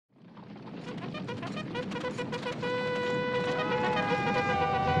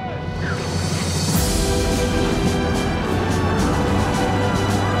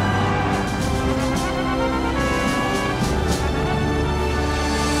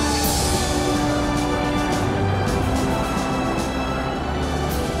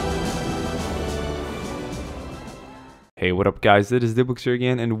Hey, what up guys, it is Diplex here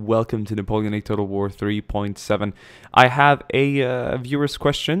again, and welcome to Napoleonic Total War 3.7. I have a viewer's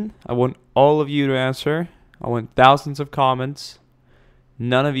question. I want all of you to answer. I want thousands of comments.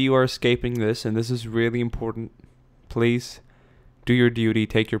 None of you are escaping this, and this is really important. Please do your duty,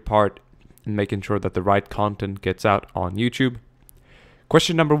 take your part in making sure that the right content gets out on YouTube.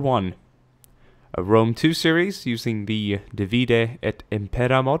 Question number 1. A Rome 2 series using the Divide et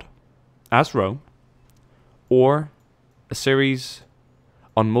Impera mod as Rome, or a series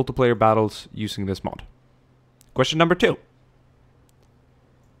on multiplayer battles using this mod. Question number 2.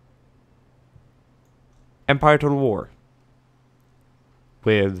 Empire Total War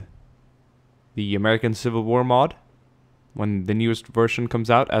with the American Civil War mod. When the newest version comes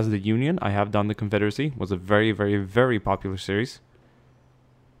out as the Union, I have done the Confederacy. Was a very, very, very popular series.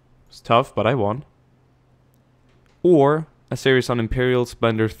 It's tough, but I won. Or a series on Imperial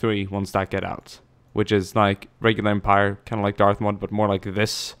Splendor 3 once that get out, which is like regular Empire, kind of like Darth mod, but more like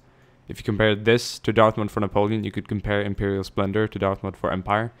this. If you compare this to Darth mod for Napoleon, you could compare Imperial Splendor to Darth mod for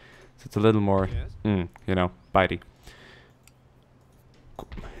Empire. So it's a little more, you know, bitey.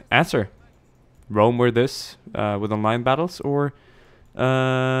 Answer. Rome or this, with online battles, or,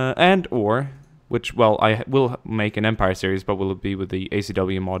 which, well, I will make an Empire series, but will it be with the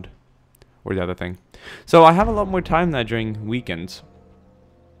ACW mod, or the other thing? So I have a lot more time now during weekends.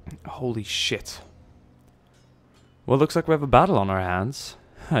 Holy shit. Well, looks like we have a battle on our hands.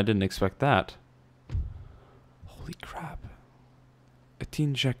 I didn't expect that. Holy crap.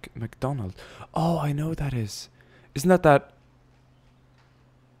 Etienne Jacques MacDonald. Oh, I know who that is. Isn't that...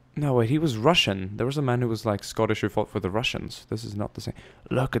 No, wait, he was Russian. There was a man who was like Scottish who fought for the Russians. This is not the same.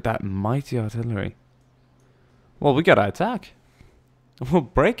 Look at that mighty artillery. Well, we gotta attack. We'll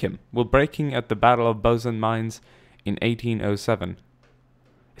break him. We'll break him at the Battle of Bozen Mines in 1807.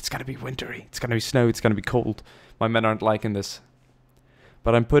 It's gonna be wintry. It's gonna be snow. It's gonna be cold. My men aren't liking this.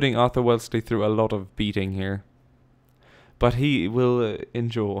 But I'm putting Arthur Wellesley through a lot of beating here. But he will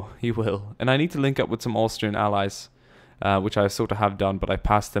endure. He will. And I need to link up with some Austrian allies, which I sort of have done, but I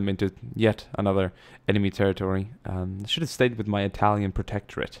passed them into yet another enemy territory. I should have stayed with my Italian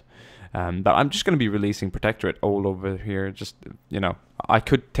protectorate. But I'm just going to be releasing protectorate all over here. Just, you know, I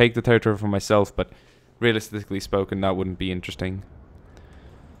could take the territory for myself, but realistically spoken, that wouldn't be interesting.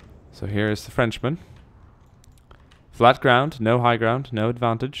 So here's the Frenchman. Flat ground, no high ground, no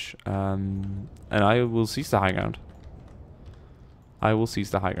advantage. And I will seize the high ground. I will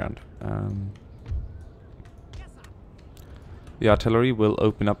seize the high ground. The artillery will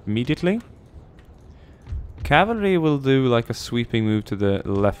open up immediately. Cavalry will do like a sweeping move to the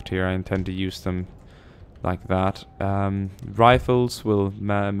left here. I intend to use them like that. Rifles will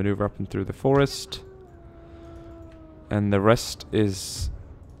maneuver up and through the forest. And the rest is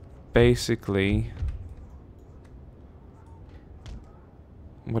basically...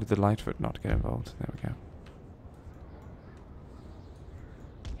 What did the Lightfoot not get involved? There we go.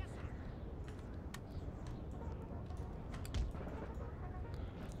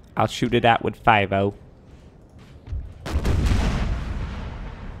 I'll shoot it out with 5-0.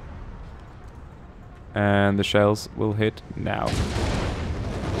 And the shells will hit now.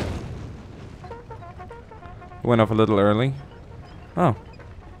 Went off a little early. Oh.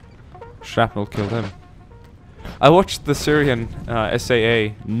 Shrapnel killed him. I watched the Syrian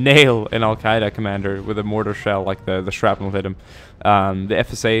SAA nail an Al-Qaeda commander with a mortar shell, like the shrapnel hit him. The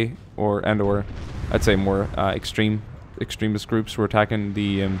FSA, or I'd say more extremist groups were attacking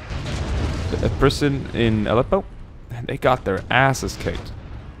the prison in Aleppo, and they got their asses kicked.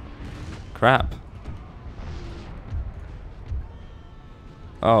 Crap.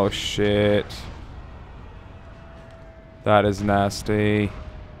 Oh shit. That is nasty.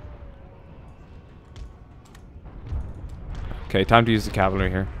 Okay, time to use the cavalry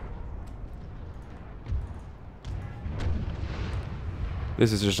here.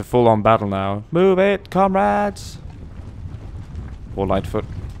 This is just a full-on battle now. Move it, comrades! Or Lightfoot.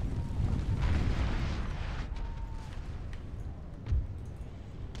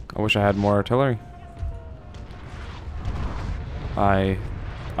 I wish I had more artillery. I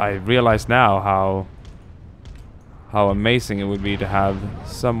realize now how amazing it would be to have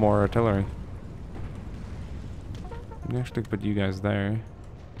some more artillery. I'm actually put you guys there.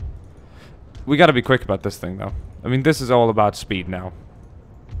 We gotta be quick about this thing though. I mean, this is all about speed now.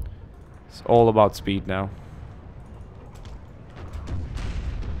 It's all about speed now.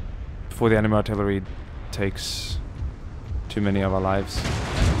 Before the enemy artillery takes too many of our lives.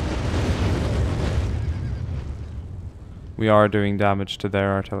 We are doing damage to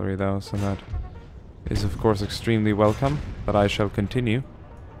their artillery though, so that is of course extremely welcome, but I shall continue.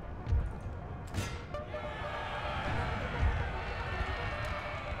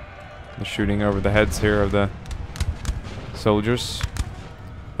 They're shooting over the heads here of the soldiers.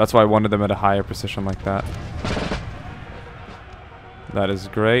 That's why I wanted them at a higher precision like that. That is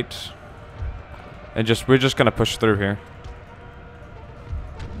great. And we're just gonna push through here.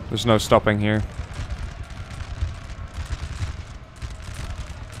 There's no stopping here.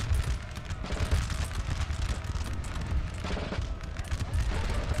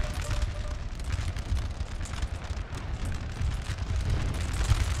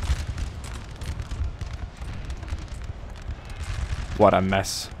 What a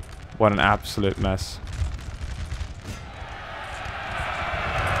mess. What an absolute mess.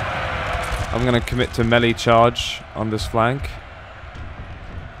 I'm gonna commit to melee charge on this flank.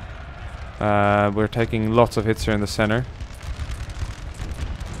 We're taking lots of hits here in the center.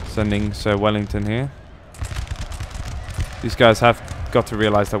 Sending Sir Wellington here. These guys have got to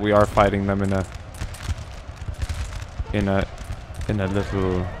realize that we are fighting them in a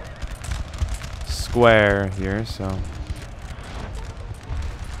little square here, so.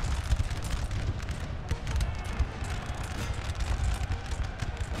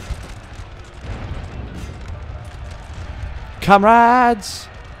 Comrades!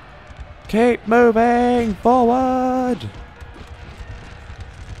 Keep moving forward!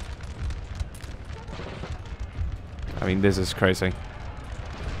 I mean, this is crazy.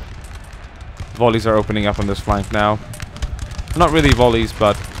 Volleys are opening up on this flank now. Not really volleys,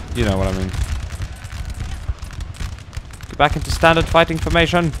 but you know what I mean. Get back into standard fighting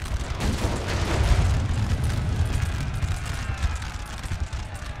formation.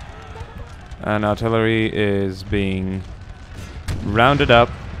 And artillery is being rounded up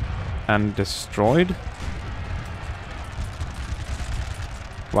and destroyed,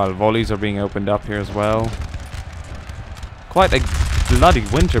 while volleys are being opened up here as well. Quite a bloody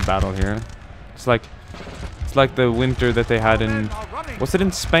winter battle here. It's like the winter that they had in, was it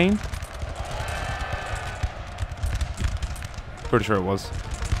in Spain? Pretty sure it was.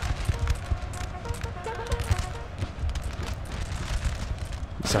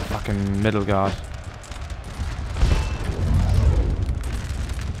 It's a fucking middle guard.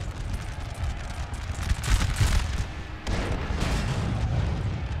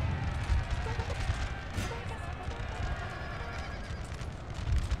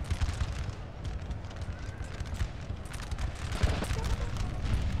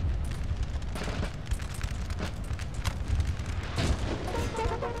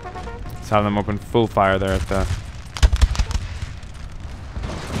 Have them open full fire there at the...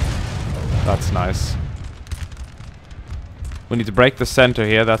 That's nice. We need to break the center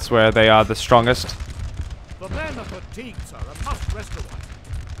here. That's where they are the strongest. The men are fatigued, sir, and must rest a while.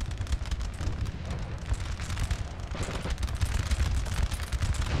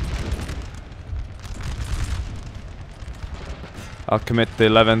 I'll commit the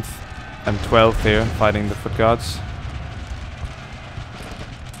 11th and 12th here, fighting the foot guards.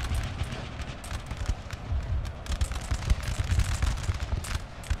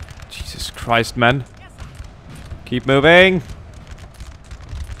 Christ, men. Keep moving.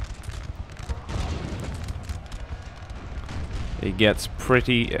 It gets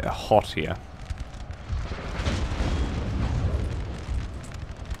pretty hot here.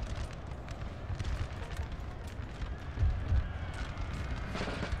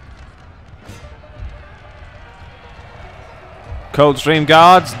 Coldstream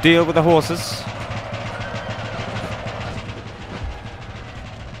guards, deal with the horses.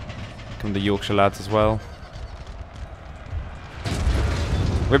 Come the Yorkshire lads as well.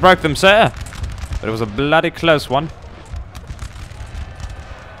 We broke them, sir, but it was a bloody close one.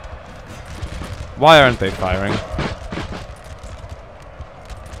 Why aren't they firing?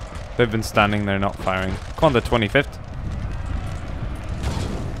 They've been standing there not firing. Come on, the 25th.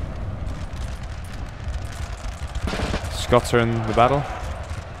 Scots are in the battle.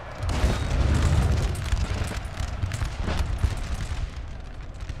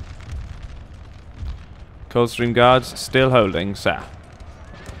 Coldstream guards still holding, sir.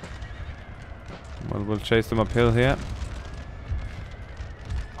 Well, we'll chase them uphill here.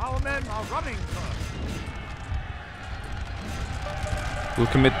 Our men are running, sir. We'll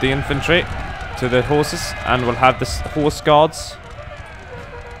commit the infantry to the horses, and we'll have the horse guards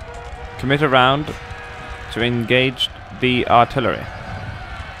commit around to engage the artillery.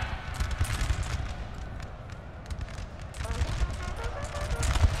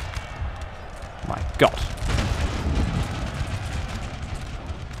 My God.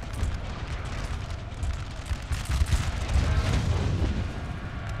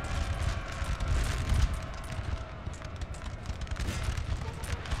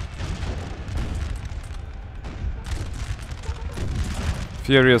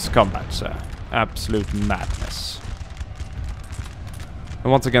 Furious combat, sir. Absolute madness.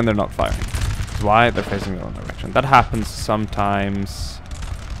 And once again, they're not firing. Why? They're facing the wrong direction. That happens sometimes.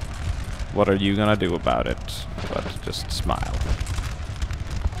 What are you gonna do about it? But just smile.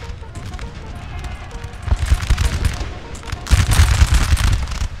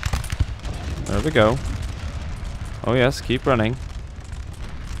 There we go. Oh yes, keep running.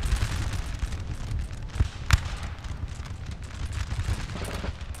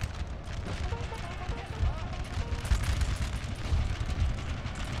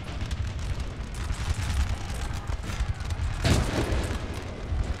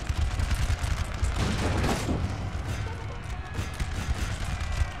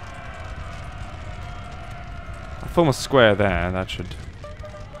 Form a square there, that should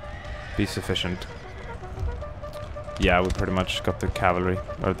be sufficient. Yeah, we pretty much got the cavalry,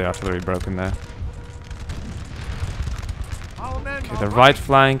 or the artillery broken there. Okay, the right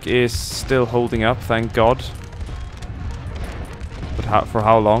flank is still holding up, thank God. But for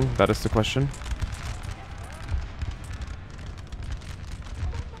how long? That is the question.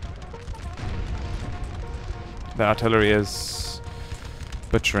 The artillery is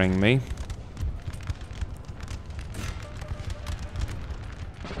butchering me.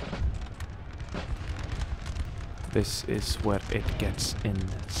 This is where it gets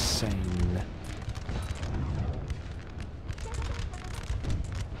insane.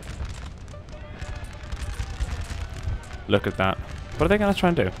 Look at that. What are they going to try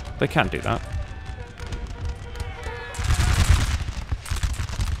and do? They can't do that.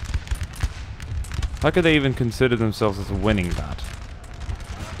 How could they even consider themselves as winning that?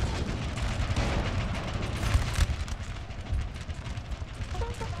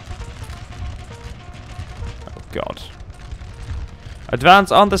 God.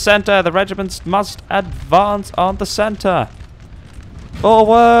 Advance on the center. The regiments must advance on the center.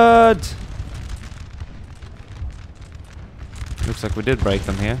 Forward! Looks like we did break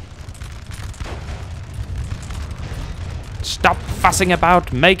them here. Stop fussing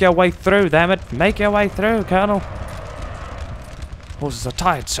about. Make your way through, damn it. Make your way through, Colonel. Horses are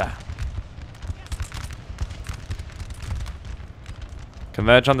tired, sir.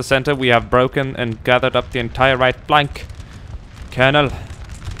 Converge on the center. We have broken and gathered up the entire right flank. Colonel,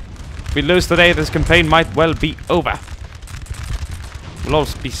 if we lose today, this campaign might well be over. We'll all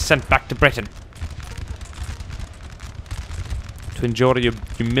be sent back to Britain to endure your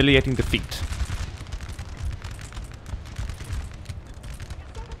humiliating defeat.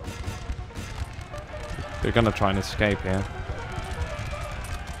 They're gonna try and escape here.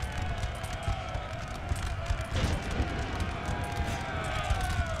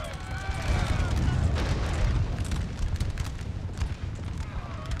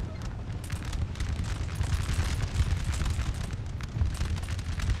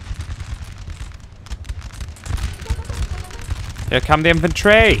 Here come the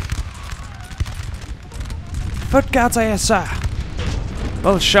infantry! Foot guards are here, sir!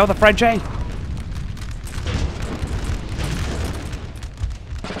 We'll show the French, eh?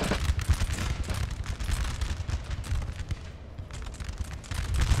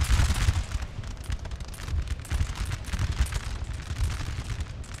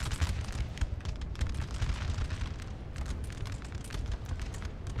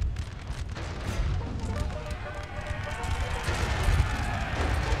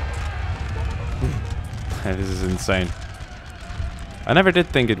 This is insane. I never did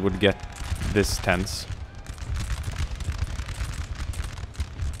think it would get this tense.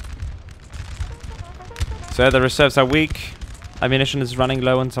 So the reserves are weak. Ammunition is running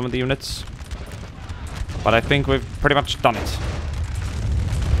low on some of the units. But I think we've pretty much done it.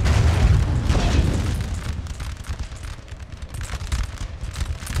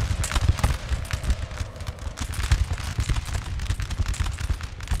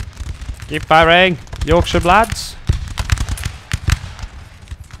 Keep firing, Yorkshire lads.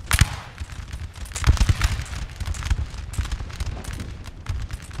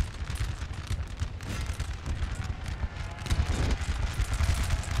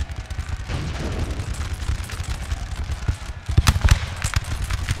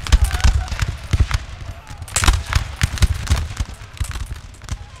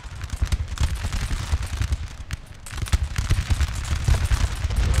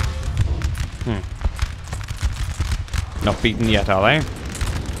 Not beaten yet, are they?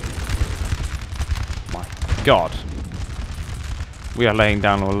 My God. We are laying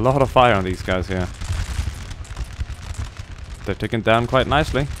down a lot of fire on these guys here. They're ticking down quite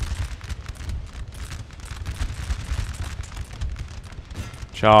nicely.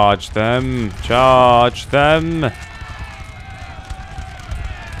 Charge them! Charge them!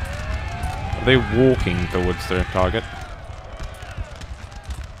 Are they walking towards their target?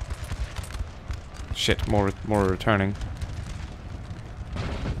 Shit, more returning.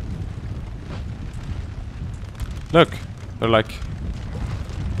 Look! They're like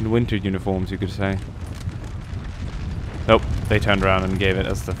in winter uniforms, you could say. Nope, they turned around and gave it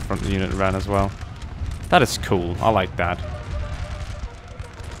as the front unit ran as well. That is cool. I like that.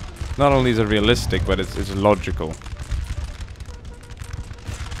 Not only is it realistic, but it's logical.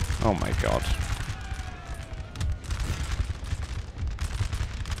 Oh my god.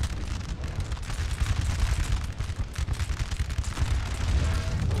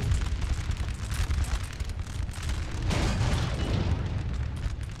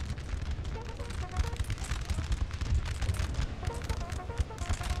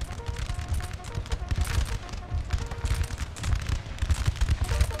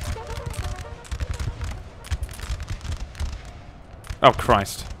 Oh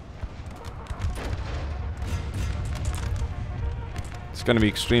Christ. It's gonna be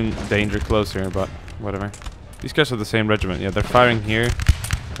extreme danger close here, but whatever. These guys are the same regiment. Yeah, they're firing here,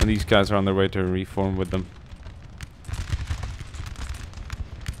 and these guys are on their way to reform with them.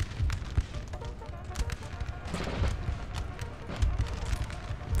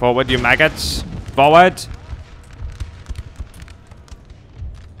 Forward, you maggots! Forward!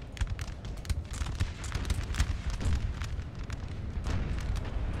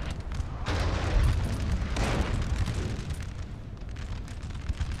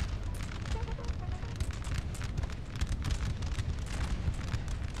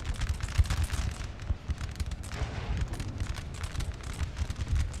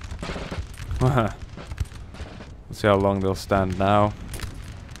 Let's see how long they'll stand now.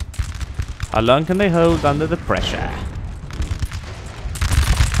 How long can they hold under the pressure?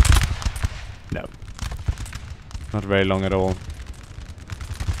 No. Not very long at all.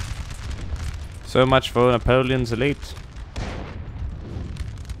 So much for Napoleon's elite.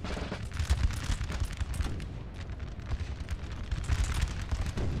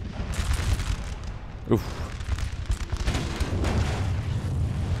 Oof.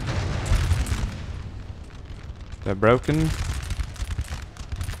 They're broken.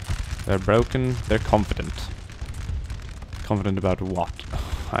 They're broken. They're confident. Confident about what?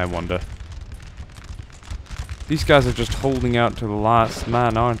 I wonder. These guys are just holding out to the last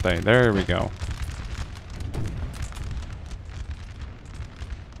man, aren't they? There we go.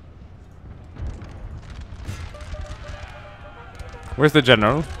 Where's the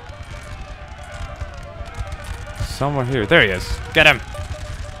general? Somewhere here. There he is. Get him!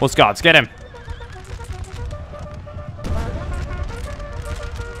 What's Gods? Get him!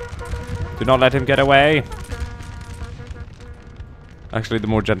 Do not let him get away. Actually, the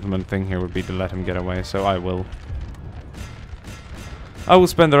more gentleman thing here would be to let him get away, so I will. I will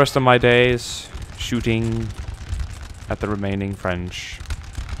spend the rest of my days shooting at the remaining French.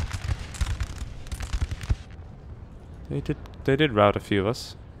 They did rout a few of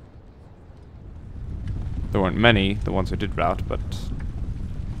us. There weren't many, the ones who did rout, but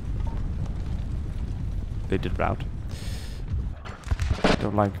they did rout.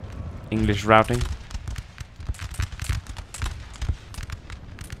 Don't like English routing.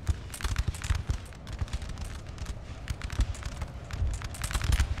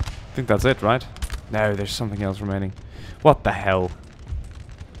 I think that's it, right? No, there's something else remaining. What the hell?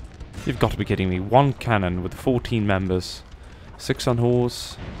 You've got to be kidding me. One cannon with 14 members. 6 on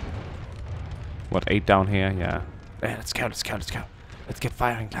horse. What, 8 down here? Yeah. Hey, let's go, let's go, let's go. Let's get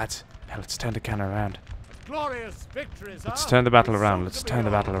firing, lads. Yeah, let's turn the cannon around. Glorious victories. Let's turn the battle around. Let's turn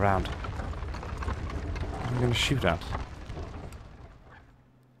the battle around. What are we going to shoot at?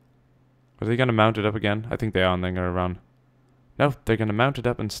 Are they going to mount it up again? I think they are, and they're going to run. No, they're going to mount it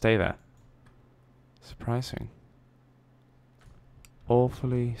up and stay there. Surprising.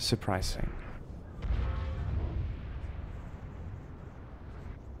 Awfully surprising.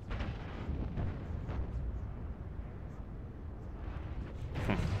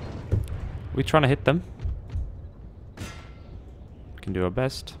 We trying to hit them? We can do our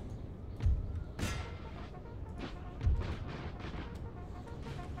best.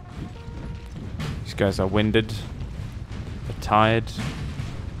 These guys are winded. They're tired.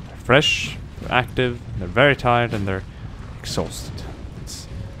 They're fresh. They're active. They're very tired and they're exhausted.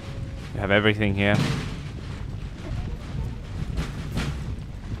 We have everything here.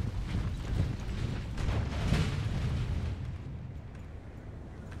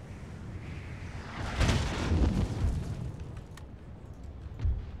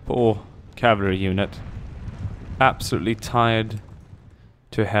 Poor cavalry unit. Absolutely tired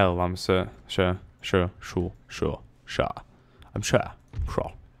to hell, I'm sure. I'm sure.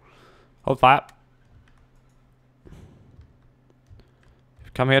 Hold fire.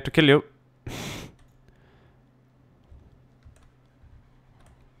 Come here to kill you.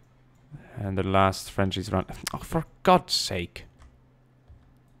 And the last Frenchie's run. Oh, for God's sake.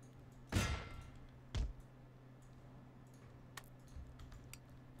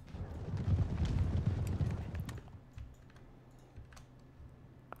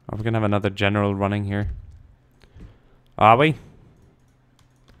 Are we gonna have another general running here? Are we?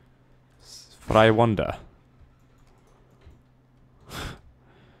 For I wonder.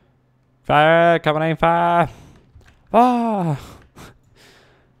 Fire! Coming in, fire! Ah!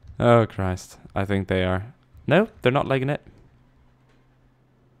 Oh Christ! I think they are. No, they're not legging it.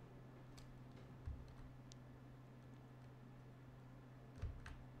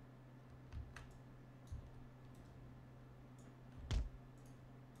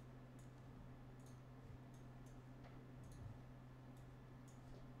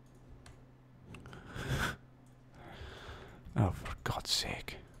 Oh, for God's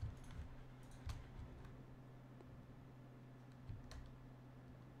sake.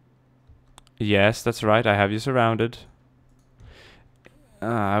 Yes, that's right. I have you surrounded.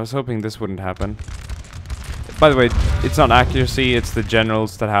 I was hoping this wouldn't happen. By the way, it's not accuracy. It's the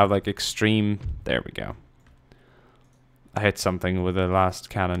generals that have like extreme... There we go. I hit something with the last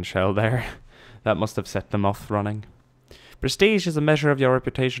cannon shell there. That must have set them off running. Prestige is a measure of your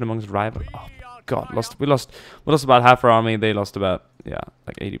reputation amongst rivals. Oh God, we lost about half our army. They lost about, yeah,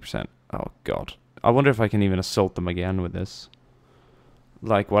 like 80%. Oh God. I wonder if I can even assault them again with this.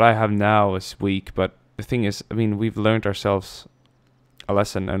 Like, what I have now is weak, but the thing is, I mean, we've learned ourselves a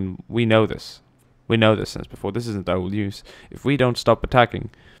lesson, and we know this. We know this since before. This isn't old news. If we don't stop attacking,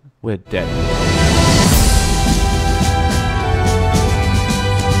 we're dead.